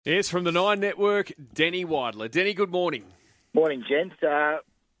Yes, from the Nine Network, Denny Weidler. Denny, good morning. Morning, gents.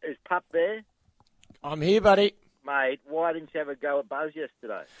 Is Pup there? I'm here, buddy. Mate, why didn't you have a go at Buzz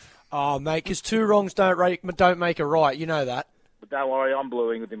yesterday? Oh, mate, because two wrongs don't make a right. You know that. But don't worry, I'm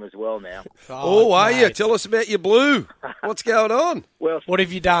bluing with him as well now. Oh, are mate. you? Tell us about your blue. What's going on? Well, What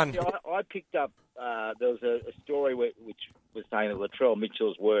have you done? I picked up, there was a story which was saying that Latrell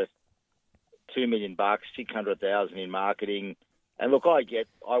Mitchell's worth $2 million, $600,000 in marketing. And look,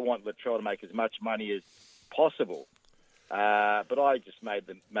 I want Latrell to make as much money as possible. But I just made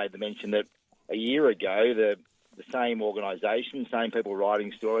the mention that a year ago, the same organisation, same people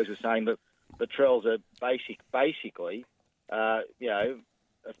writing stories were saying that Latrell's basically, a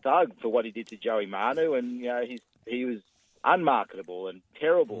thug for what he did to Joey Manu, and he was unmarketable and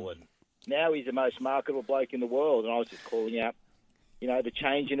terrible, and now he's the most marketable bloke in the world. And I was just calling out, the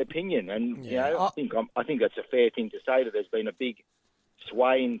change in opinion, and I think that's a fair thing to say, that there's been a big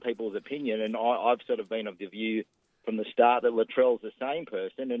sway in people's opinion, and I've sort of been of the view from the start that Latrell's the same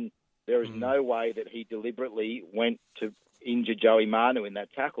person, and there is no way that he deliberately went to injure Joey Manu in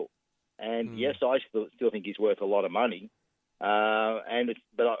that tackle. And yes, I still think he's worth a lot of money. If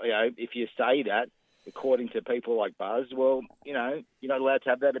you say that, according to people like Buzz, well, you're not allowed to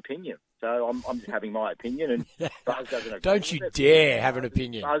have that opinion. So I'm just having my opinion, and Buzz doesn't agree. Don't you dare have an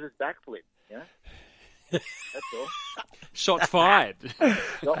opinion. Buzz's backflip, That's all. Shots fired. Buzz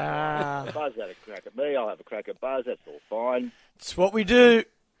had a crack at me. I'll have a crack at Buzz. That's all fine. It's what we do.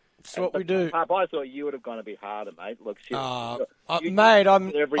 It's what we do. Pap, I thought you would have gone a bit harder, mate. Look, mate,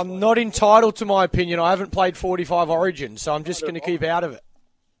 I'm not entitled to my opinion. I haven't played 45 Origins, so I'm just going to keep out of it.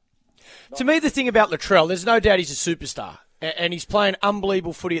 To me, the thing about Latrell, there's no doubt he's a superstar, and he's playing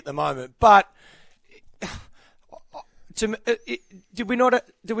unbelievable footy at the moment. But do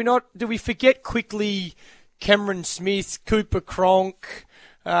we forget quickly Cameron Smith, Cooper Cronk,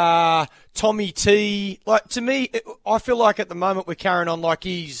 Tommy T? Like, to me, I feel like at the moment we're carrying on like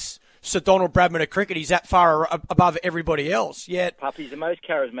he's Sir Donald Bradman of cricket. He's that far above everybody else. Yet, Pup, he's the most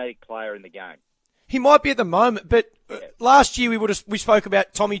charismatic player in the game. He might be at the moment, but last year we spoke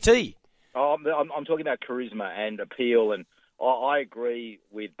about Tommy T. Oh, I'm talking about charisma and appeal, and I agree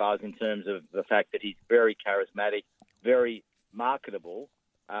with Buzz in terms of the fact that he's very charismatic, very marketable,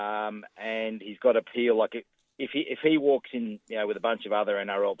 and he's got appeal. Like if he walks in, with a bunch of other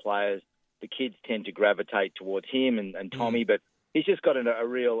NRL players, the kids tend to gravitate towards him and Tommy. But he's just got a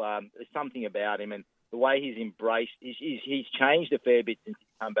real there's something about him, and the way he's embraced. He's changed a fair bit since he's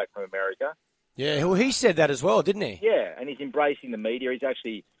come back from America. Yeah, well, he said that as well, didn't he? Yeah, and he's embracing the media. He's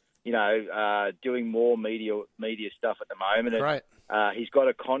actually, doing more media stuff at the moment. Right. He's got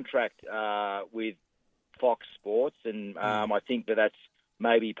a contract with Fox Sports, and I think that's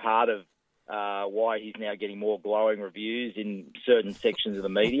maybe part of why he's now getting more glowing reviews in certain sections of the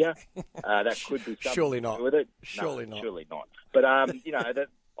media. That could be something Surely to not. do with it. Surely No, not. Surely not. But that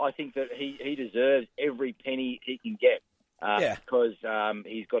I think that he deserves every penny he can get. Because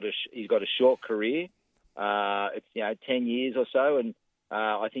he's got a short career. It's 10 years or so, and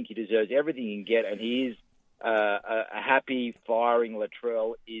I think he deserves everything he can get. And he is a happy firing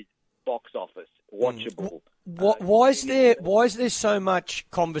Latrell is box office watchable. Why is there so much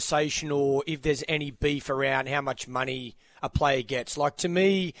conversation, or if there's any beef around how much money a player gets? Like, to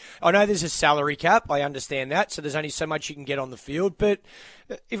me, I know there's a salary cap. I understand that, so there's only so much you can get on the field. But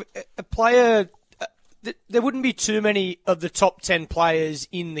if a player, there wouldn't be too many of the top 10 players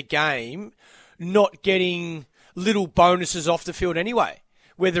in the game not getting little bonuses off the field anyway.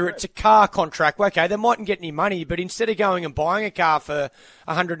 Whether it's a car contract, okay, they mightn't get any money, but instead of going and buying a car for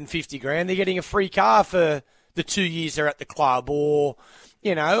 $150,000, they're getting a free car for the 2 years they're at the club, or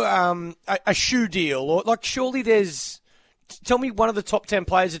a shoe deal, or like surely there's. Tell me one of the top 10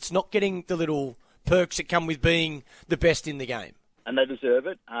 players that's not getting the little perks that come with being the best in the game. And they deserve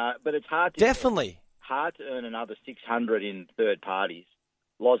it, but it's hard to Definitely. hard to earn another 600 in third parties.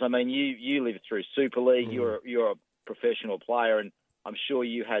 Loz, I mean, you lived through Super League. You're a professional player, and I'm sure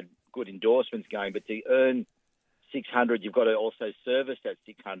you had good endorsements going. But to earn 600, you've got to also service that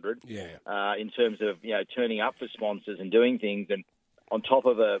 600. In terms of turning up for sponsors and doing things, and on top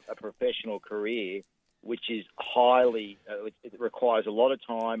of a professional career, which is highly, it requires a lot of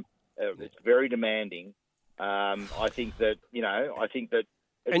time. It's very demanding. I think that.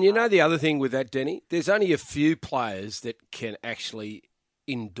 And the other thing with that, Denny, there's only a few players that can actually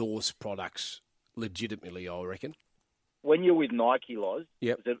endorse products legitimately, I reckon. When you're with Nike, Loz,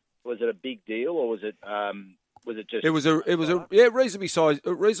 yep. was it a big deal, or was it just? It was a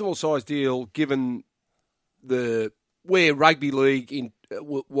reasonable size deal given where rugby league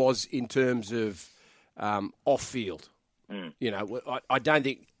was in terms of off field. I don't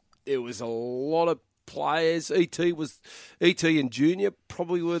think there was a lot of players. ET and Junior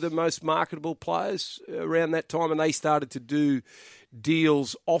probably were the most marketable players around that time, and they started to do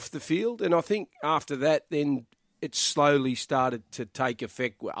deals off the field. And I think after that, then it slowly started to take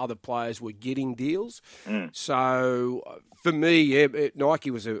effect where other players were getting deals. So for me,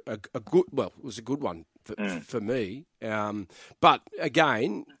 Nike was a good one for me. But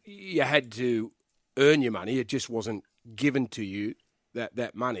again, you had to earn your money. It just wasn't given to you.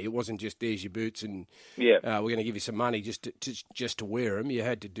 That money, it wasn't just there's your boots and we're going to give you some money just to wear them. You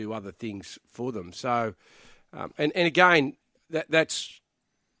had to do other things for them. So, and again, that's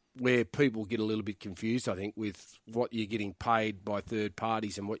where people get a little bit confused, I think, with what you're getting paid by third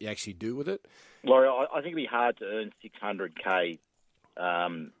parties and what you actually do with it. Well, I think it'd be hard to earn $600K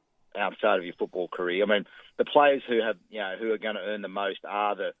outside of your football career. I mean, the players who are going to earn the most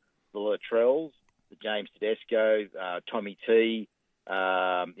are the Latrells, the James Tedesco, Tommy T.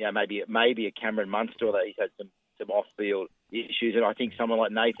 Maybe a Cameron Munster, although he's had some off-field issues, and I think someone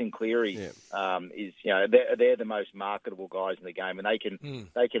like Nathan Cleary is they're the most marketable guys in the game, and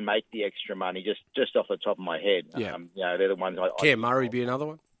they can make the extra money just off the top of my head. They're the ones. Cam Murray be another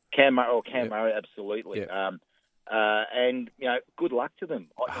one. Cam Murray, absolutely. Yeah. And good luck to them.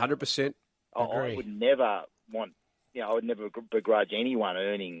 100%. I would never want. I would never begrudge anyone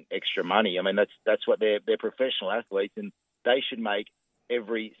earning extra money. I mean, that's what they're professional athletes, and they should make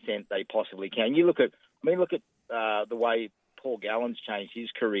every cent they possibly can. Look at the way Paul Gallen's changed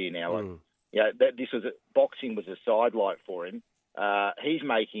his career now. Boxing was a sidelight for him. He's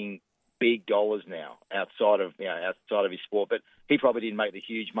making big dollars now outside of his sport, but he probably didn't make the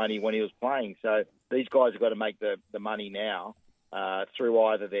huge money when he was playing. So these guys have got to make the money now through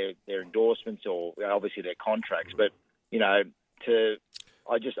either their endorsements or obviously their contracts. But I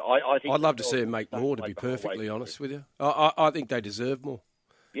think I'd love to see them make more. To be perfectly honest with you, I think they deserve more.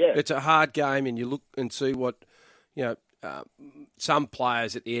 Yeah, it's a hard game, and you look and see what some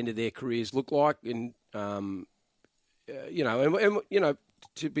players at the end of their careers look like, and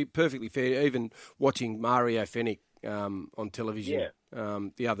to be perfectly fair, even watching Mario Fenech on television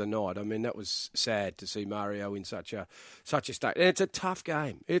the other night, I mean that was sad to see Mario in such a state. And it's a tough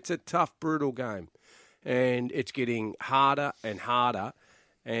game. It's a tough, brutal game, and it's getting harder and harder.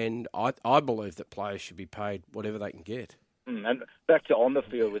 And I believe that players should be paid whatever they can get. And back to on the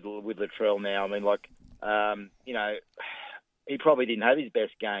field with Latrell now. I mean, he probably didn't have his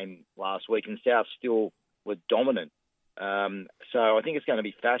best game last week, and South still were dominant. So I think it's going to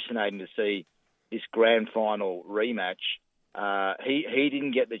be fascinating to see this grand final rematch. He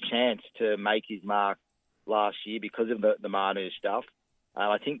didn't get the chance to make his mark last year because of the Manu stuff.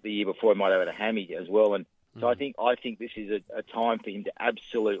 I think the year before he might have had a hammy as well, and so I think this is a time for him to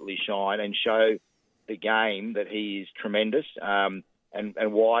absolutely shine and show the game that he is tremendous, and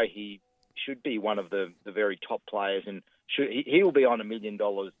why he should be one of the very top players, and he will be on $1 million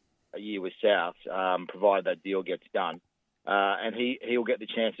a year with South, provided that deal gets done, and he'll get the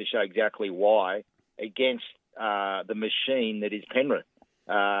chance to show exactly why against the machine that is Penrith.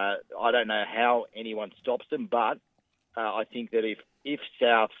 I don't know how anyone stops them, but I think that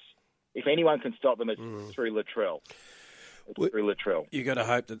if anyone can stop them, it's through Latrell. You've got to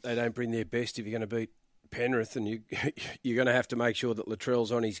hope that they don't bring their best if you're going to beat Penrith, and you're going to have to make sure that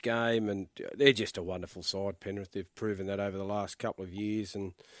Latrell's on his game, and they're just a wonderful side, Penrith. They've proven that over the last couple of years,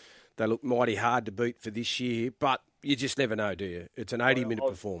 and they look mighty hard to beat for this year, but you just never know, do you? It's an 80-minute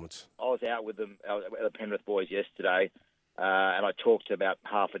performance. I was out with them, the Penrith boys yesterday, and I talked to about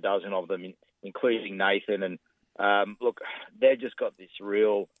half a dozen of them, including Nathan, and look, they've just got this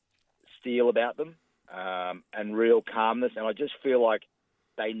real steel about them, and real calmness, and I just feel like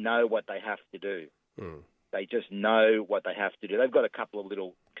they know what they have to do. They just know what they have to do. They've got a couple of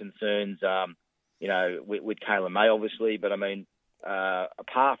little concerns, with Kayla May, obviously, but I mean,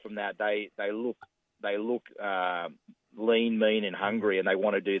 apart from that, they look lean, mean, and hungry, and they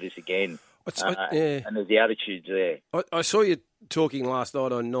want to do this again. And there's the attitudes there. I saw you talking last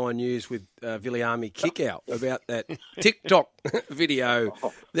night on 9 News with Viliami Kickout about that TikTok video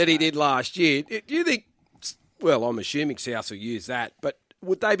that he did last year. Do you think, well, I'm assuming South will use that, but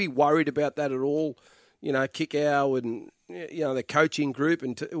would they be worried about that at all? Kickout and, the coaching group,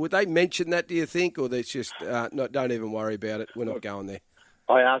 and would they mention that, do you think, or that's just, no, don't even worry about it, we're not going there?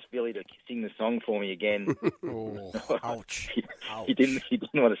 I asked Billy to sing the song for me again. Ouch. He didn't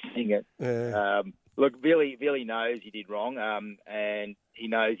want to sing it. Look, Billy knows he did wrong, and he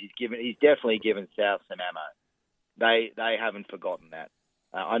knows he's definitely given South some ammo. They haven't forgotten that.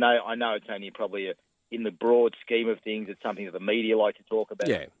 I know it's only probably in the broad scheme of things, it's something that the media like to talk about.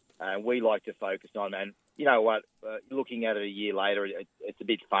 Yeah. We like to focus on, and you know what, looking at it a year later, it's a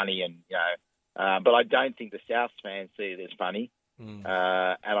bit funny, and but I don't think the South fans see it as funny, and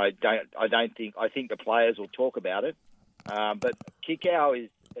I think the players will talk about it. But Kikau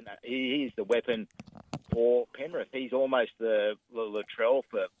he's the weapon for Penrith. He's almost the Latrell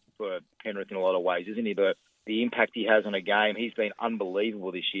for Penrith in a lot of ways, isn't he? The impact he has on a game, he's been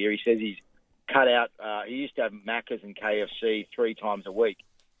unbelievable this year. He says he's cut out. He used to have Macca's and KFC 3 times a week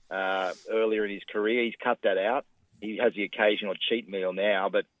earlier in his career. He's cut that out. He has the occasional cheat meal now,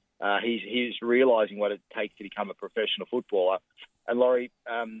 but he's realising what it takes to become a professional footballer. And Laurie,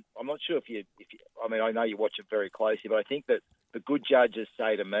 I'm not sure if you. I mean, I know you watch it very closely, but I think that the good judges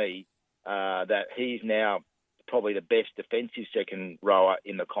say to me that he's now probably the best defensive second rower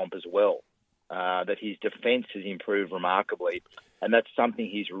in the comp as well. That his defence has improved remarkably, and that's something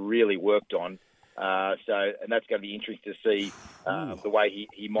he's really worked on. And that's going to be interesting to see the way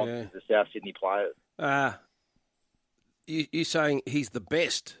he monitors the South Sydney players. You're saying he's the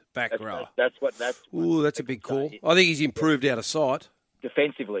best back rower? That's a big call. I think he's improved out of sight.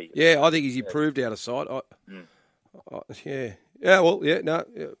 Defensively. Yeah, I think he's improved out of sight. There's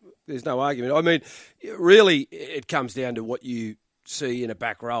no argument. I mean, really, it comes down to what you see in a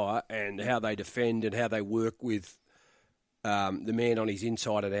back rower and how they defend and how they work with the man on his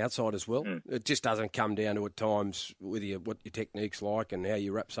inside and outside as well. It just doesn't come down to at times what your technique's like and how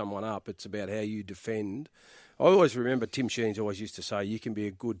you wrap someone up. It's about how you defend. I always remember Tim Sheens always used to say you can be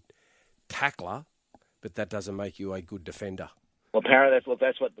a good tackler, but that doesn't make you a good defender. Well, apparently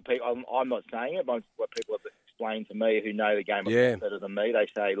that's what the people. I'm not saying it, but what people have explained to me who know the game better than me. They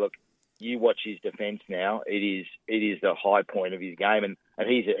say, look, you watch his defence now. It is the high point of his game, and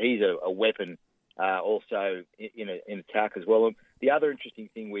he's a weapon also in attack as well. And the other interesting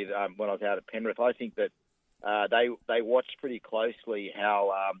thing with when I was out at Penrith, I think that they watched pretty closely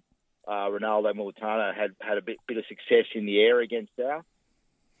how Ronaldo Mulitalo had a bit of success in the air against South.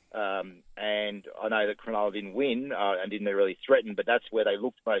 And I know that Cronulla didn't win and didn't really threaten, but that's where they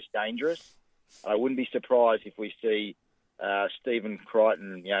looked most dangerous. I wouldn't be surprised if we see Stephen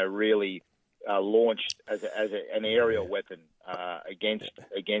Crichton, really launched as an aerial weapon against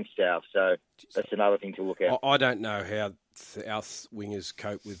South. So that's another thing to look at. I don't know how South wingers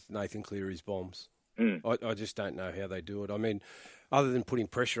cope with Nathan Cleary's bombs. I just don't know how they do it. I mean, other than putting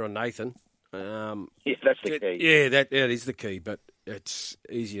pressure on Nathan. Yes, that's the key. Yeah, that is the key, but it's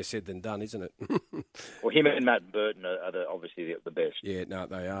easier said than done, isn't it? Well, him and Matt Burton are obviously the best. Yeah, no,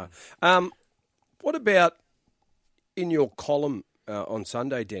 they are. What about in your column on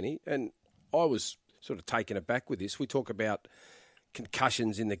Sunday, Denny? And I was sort of taken aback with this. We talk about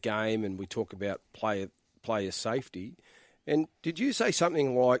concussions in the game and we talk about player safety. And did you say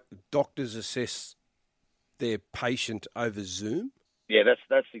something like doctors assess their patient over Zoom? Yeah,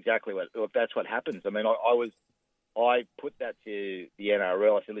 that's exactly that's what happens. I mean, I put that to the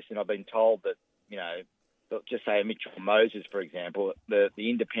NRL. I said, listen, I've been told that, just say Mitchell Moses, for example, the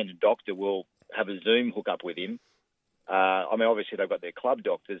independent doctor will have a Zoom hookup with him. I mean, obviously they've got their club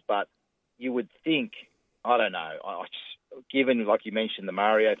doctors, but you would think, I don't know, given, like you mentioned, the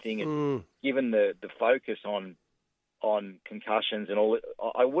Mario thing, and given the focus on concussions and all,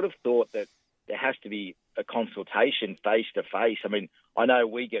 I would have thought that there has to be a consultation face to face. I mean, I know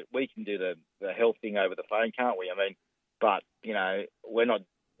we can do the health thing over the phone, can't we? I mean, but we're not.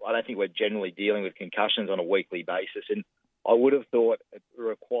 I don't think we're generally dealing with concussions on a weekly basis, and I would have thought it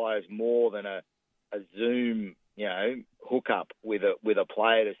requires more than a Zoom, hookup with a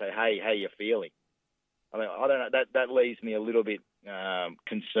player to say, hey, how you feeling? I mean, I don't know. That leaves me a little bit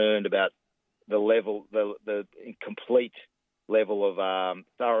concerned about the level, the complete level of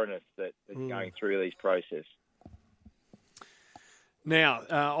thoroughness that's going through these process. Now,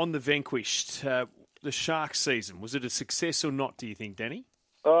 on the vanquished, the Sharks season, was it a success or not, do you think, Danny?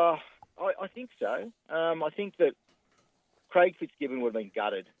 I think so. I think that Craig Fitzgibbon would have been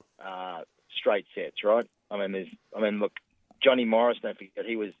gutted straight sets, right? I mean, look, Johnny Morris, don't forget,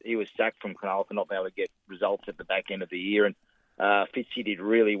 he was sacked from Cronulla for not being able to get results at the back end of the year, and Fitzy did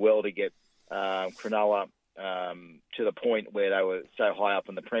really well to get Cronulla to the point where they were so high up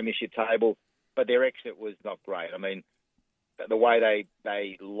on the premiership table, but their exit was not great. I mean, the way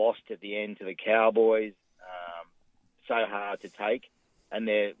they lost at the end to the Cowboys, so hard to take, and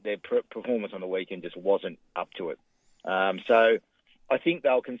their performance on the weekend just wasn't up to it. So I think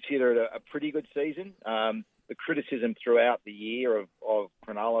they'll consider it a pretty good season. The criticism throughout the year of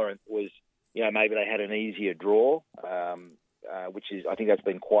Cronulla was, maybe they had an easier draw, which is, I think that's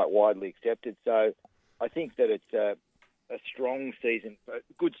been quite widely accepted. So I think that it's a strong season, a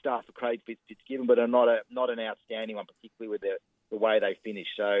good start for Craig Fitzgibbon, but not an outstanding one, particularly with the way they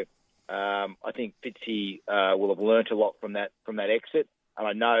finished. So I think Fitzy will have learnt a lot from that exit, and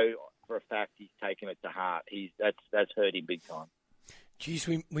I know for a fact he's taken it to heart. That's hurt him big time. Geez,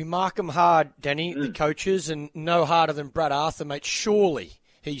 we mark him hard, Danny, the coaches, and no harder than Brad Arthur, mate. Surely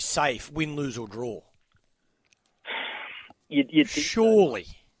he's safe, win, lose or draw. You'd think surely.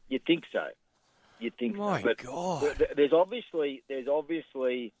 So. You'd think so. You'd think My so. But God. There's obviously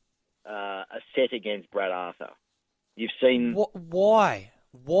a set against Brad Arthur. You've seen why?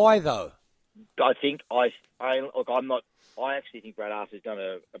 Why though? I think I actually think Brad Arthur's done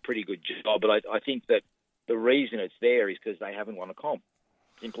a pretty good job, but I think that the reason it's there is because they haven't won a comp.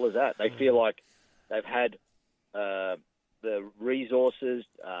 Simple as that. They feel like they've had the resources,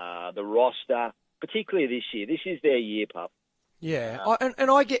 the roster, particularly this year. This is their year, pup. Yeah,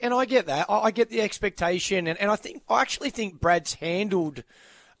 I get that. I get the expectation, and I actually think Brad's handled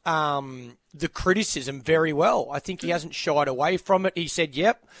the criticism very well. I think he hasn't shied away from it. He said,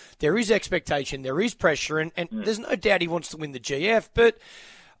 "Yep, there is expectation, there is pressure, and there's no doubt he wants to win the GF." But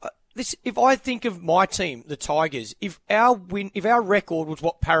if I think of my team, the Tigers, if our record was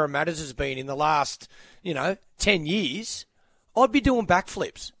what Parramatta's has been in the last 10 years, I'd be doing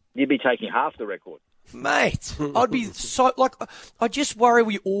backflips. You'd be taking half the record. Mate, I'd be so I just worry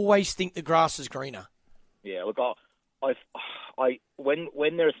we always think the grass is greener. Yeah, look,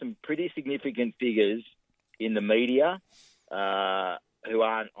 when there are some pretty significant figures in the media who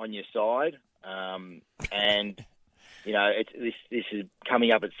aren't on your side, and this is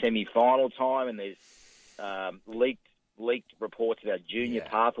coming up at semi-final time, and there's leaked reports about junior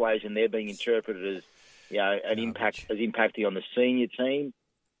pathways, and they're being interpreted as impacting on the senior team.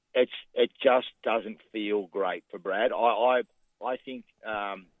 It just doesn't feel great for Brad. I think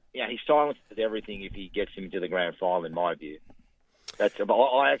he silences everything if he gets him to the grand final. In my view,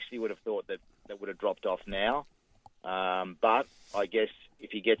 I actually would have thought that would have dropped off now. But I guess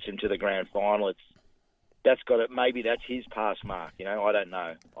if he gets him to the grand final, maybe that's his pass mark. I don't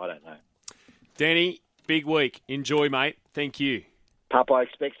know. Danny, big week. Enjoy, mate. Thank you. Pup, I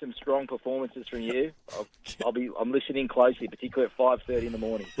expect some strong performances from you. I'm listening closely, particularly at 5:30 in the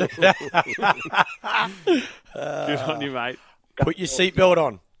morning. Good on you, mate. Put your seatbelt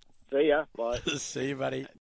on. See ya. Bye. See you, buddy.